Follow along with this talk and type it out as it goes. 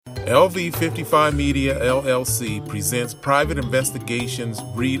LV55 Media LLC presents Private Investigations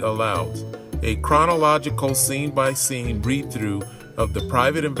Read Alouds, a chronological scene-by-scene read-through of the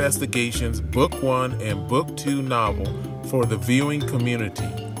Private Investigations Book 1 and Book 2 novel for the viewing community.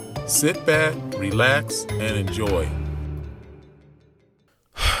 Sit back, relax, and enjoy.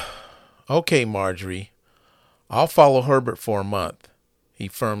 Okay, Marjorie, I'll follow Herbert for a month, he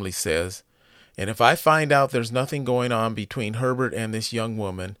firmly says, and if I find out there's nothing going on between Herbert and this young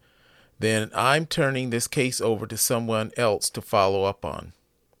woman, then I'm turning this case over to someone else to follow up on.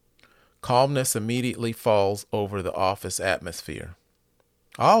 Calmness immediately falls over the office atmosphere.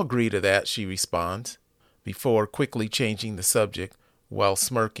 I'll agree to that, she responds, before quickly changing the subject while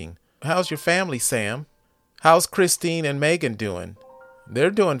smirking. How's your family, Sam? How's Christine and Megan doing?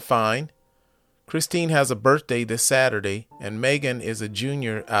 They're doing fine. Christine has a birthday this Saturday, and Megan is a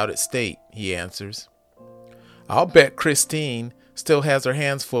junior out at state, he answers. I'll bet Christine still has her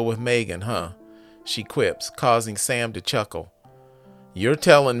hands full with Megan, huh? She quips, causing Sam to chuckle. You're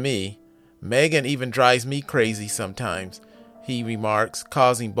telling me. Megan even drives me crazy sometimes, he remarks,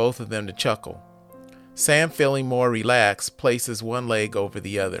 causing both of them to chuckle. Sam, feeling more relaxed, places one leg over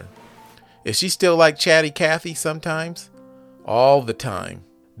the other. Is she still like Chatty Cathy sometimes? All the time.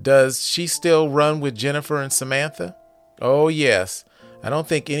 Does she still run with Jennifer and Samantha? Oh, yes. I don't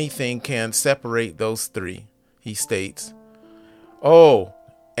think anything can separate those three, he states. Oh,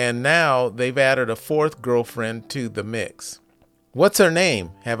 and now they've added a fourth girlfriend to the mix. What's her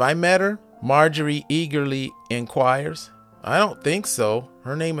name? Have I met her? Marjorie eagerly inquires. I don't think so.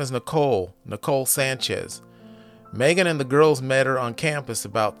 Her name is Nicole Sanchez. Megan and the girls met her on campus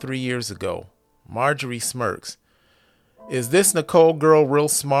about 3 years ago. Marjorie smirks. Is this Nicole girl real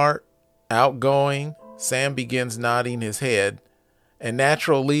smart, outgoing? Sam begins nodding his head. A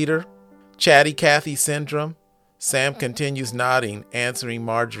natural leader? Chatty Cathy syndrome? Sam continues nodding, answering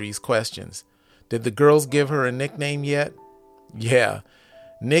Marjorie's questions. Did the girls give her a nickname yet? Yeah,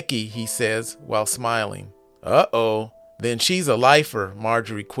 Nikki, he says, while smiling. Uh-oh, then she's a lifer,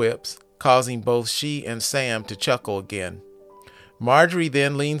 Marjorie quips, causing both she and Sam to chuckle again. Marjorie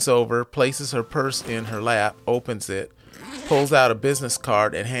then leans over, places her purse in her lap, opens it, pulls out a business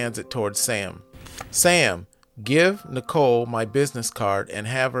card and hands it towards Sam. Sam, give Nicole my business card and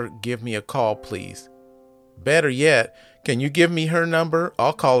have her give me a call, please. Better yet, can you give me her number?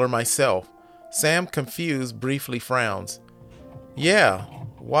 I'll call her myself. Sam, confused, briefly frowns. Yeah,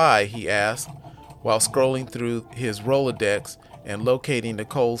 why? He asks, while scrolling through his Rolodex and locating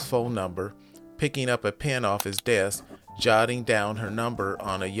Nicole's phone number, picking up a pen off his desk, jotting down her number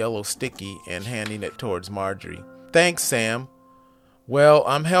on a yellow sticky and handing it towards Marjorie. Thanks, Sam. Well,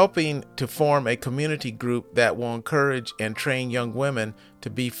 I'm helping to form a community group that will encourage and train young women to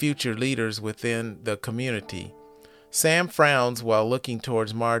be future leaders within the community. Sam frowns while looking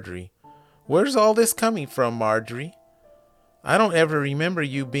towards Marjorie. Where's all this coming from, Marjorie? I don't ever remember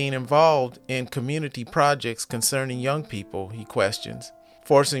you being involved in community projects concerning young people, he questions,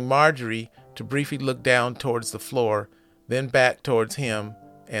 forcing Marjorie to briefly look down towards the floor, then back towards him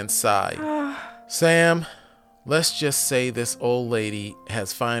and sigh. Sam, let's just say this old lady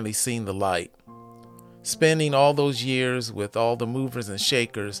has finally seen the light. Spending all those years with all the movers and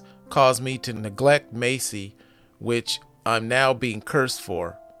shakers caused me to neglect Macy, which I'm now being cursed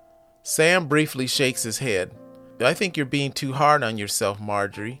for. Sam briefly shakes his head. I think you're being too hard on yourself,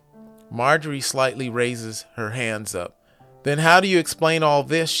 Marjorie. Marjorie slightly raises her hands up. Then how do you explain all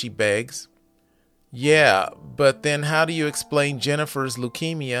this, she begs. Yeah, but then how do you explain Jennifer's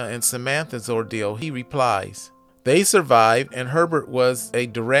leukemia and Samantha's ordeal, he replies. They survived, and Herbert was a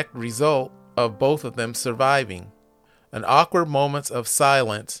direct result of both of them surviving. An awkward moment of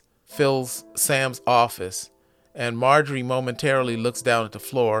silence fills Sam's office, and Marjorie momentarily looks down at the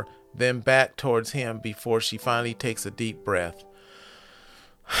floor, then back towards him before she finally takes a deep breath.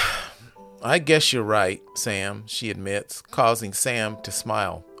 I guess you're right, Sam, she admits, causing Sam to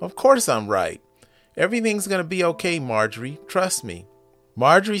smile. Of course I'm right. Everything's going to be okay, Marjorie. Trust me.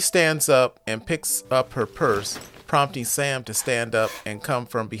 Marjorie stands up and picks up her purse, prompting Sam to stand up and come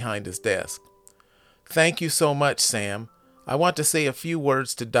from behind his desk. Thank you so much, Sam. I want to say a few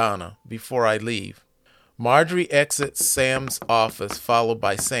words to Donna before I leave. Marjorie exits Sam's office, followed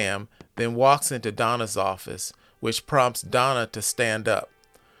by Sam, then walks into Donna's office, which prompts Donna to stand up.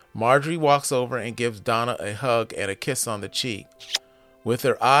 Marjorie walks over and gives Donna a hug and a kiss on the cheek. With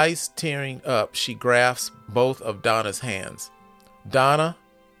her eyes tearing up, she grasps both of Donna's hands. Donna,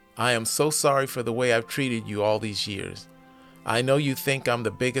 I am so sorry for the way I've treated you all these years. I know you think I'm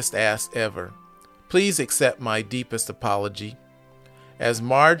the biggest ass ever. Please accept my deepest apology. As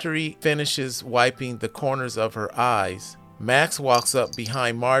Marjorie finishes wiping the corners of her eyes, Max walks up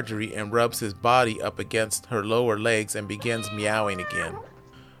behind Marjorie and rubs his body up against her lower legs and begins meowing again.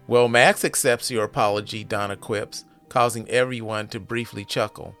 Well, Max accepts your apology, Donna quips, causing everyone to briefly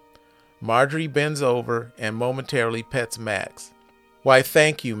chuckle. Marjorie bends over and momentarily pets Max. Why,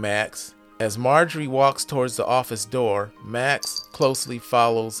 thank you, Max. As Marjorie walks towards the office door, Max closely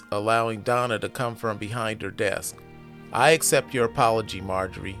follows, allowing Donna to come from behind her desk. I accept your apology,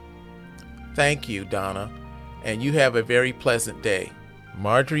 Marjorie. Thank you, Donna, and you have a very pleasant day.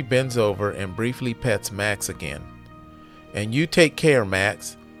 Marjorie bends over and briefly pets Max again. And you take care,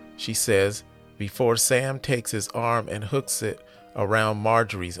 Max, she says, before Sam takes his arm and hooks it around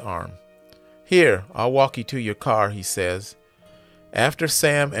Marjorie's arm. Here, I'll walk you to your car, he says. After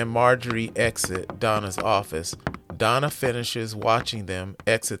Sam and Marjorie exit Donna's office, Donna finishes watching them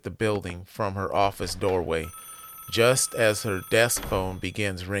exit the building from her office doorway, just as her desk phone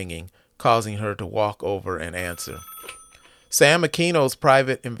begins ringing, causing her to walk over and answer. Sam Aquino's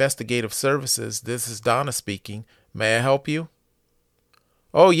Private Investigative Services, this is Donna speaking. May I help you?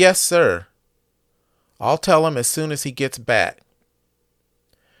 Oh, yes, sir. I'll tell him as soon as he gets back.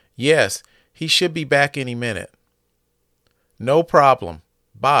 Yes, he should be back any minute. No problem.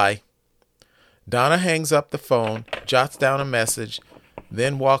 Bye. Donna hangs up the phone, jots down a message,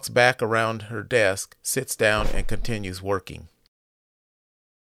 then walks back around her desk, sits down, and continues working.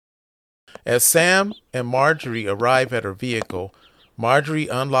 As Sam and Marjorie arrive at her vehicle, Marjorie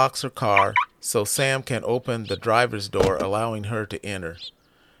unlocks her car so Sam can open the driver's door, allowing her to enter.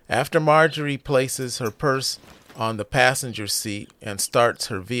 After Marjorie places her purse on the passenger seat and starts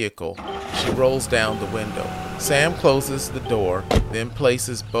her vehicle, she rolls down the window. Sam closes the door, then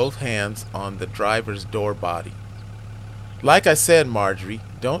places both hands on the driver's door body. Like I said, Marjorie,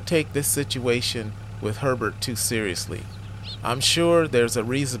 don't take this situation with Herbert too seriously. I'm sure there's a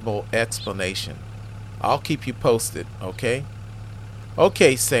reasonable explanation. I'll keep you posted, okay?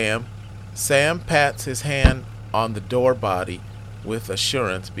 Okay, Sam. Sam pats his hand on the door body with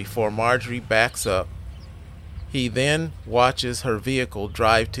assurance before Marjorie backs up. He then watches her vehicle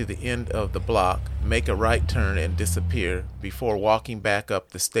drive to the end of the block, make a right turn, and disappear before walking back up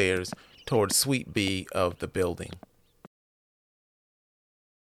the stairs towards Suite B of the building.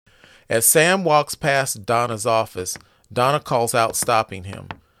 As Sam walks past Donna's office, Donna calls out, stopping him.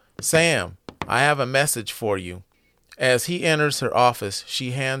 Sam, I have a message for you. As he enters her office,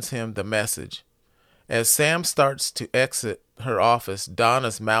 she hands him the message. As Sam starts to exit her office,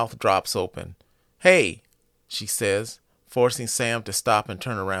 Donna's mouth drops open. Hey, she says, forcing Sam to stop and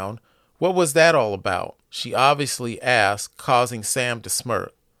turn around. What was that all about? She obviously asks, causing Sam to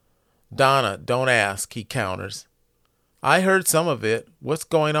smirk. Donna, don't ask, he counters. I heard some of it. What's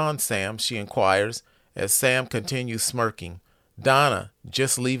going on, Sam? She inquires, as Sam continues smirking. Donna,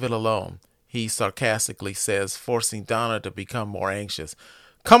 just leave it alone, he sarcastically says, forcing Donna to become more anxious.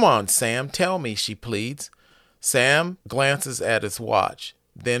 Come on, Sam, tell me, she pleads. Sam glances at his watch,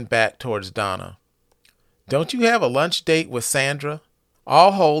 then back towards Donna. Don't you have a lunch date with Sandra?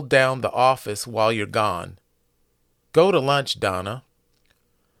 I'll hold down the office while you're gone. Go to lunch, Donna.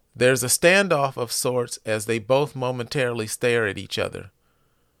 There's a standoff of sorts as they both momentarily stare at each other.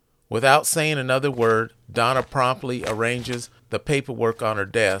 Without saying another word, Donna promptly arranges the paperwork on her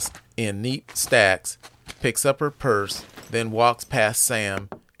desk in neat stacks, picks up her purse, then walks past Sam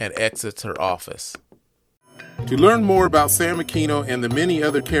and exits her office. To learn more about Sam Aquino and the many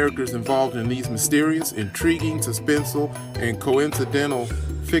other characters involved in these mysterious, intriguing, suspenseful, and coincidental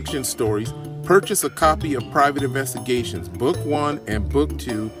fiction stories, purchase a copy of Private Investigations, Book 1 and Book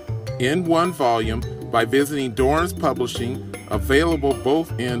 2, in one volume by visiting Dorrance Publishing, available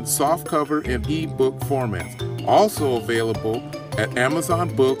both in softcover and ebook formats. Also available at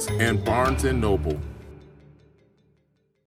Amazon Books and Barnes & Noble.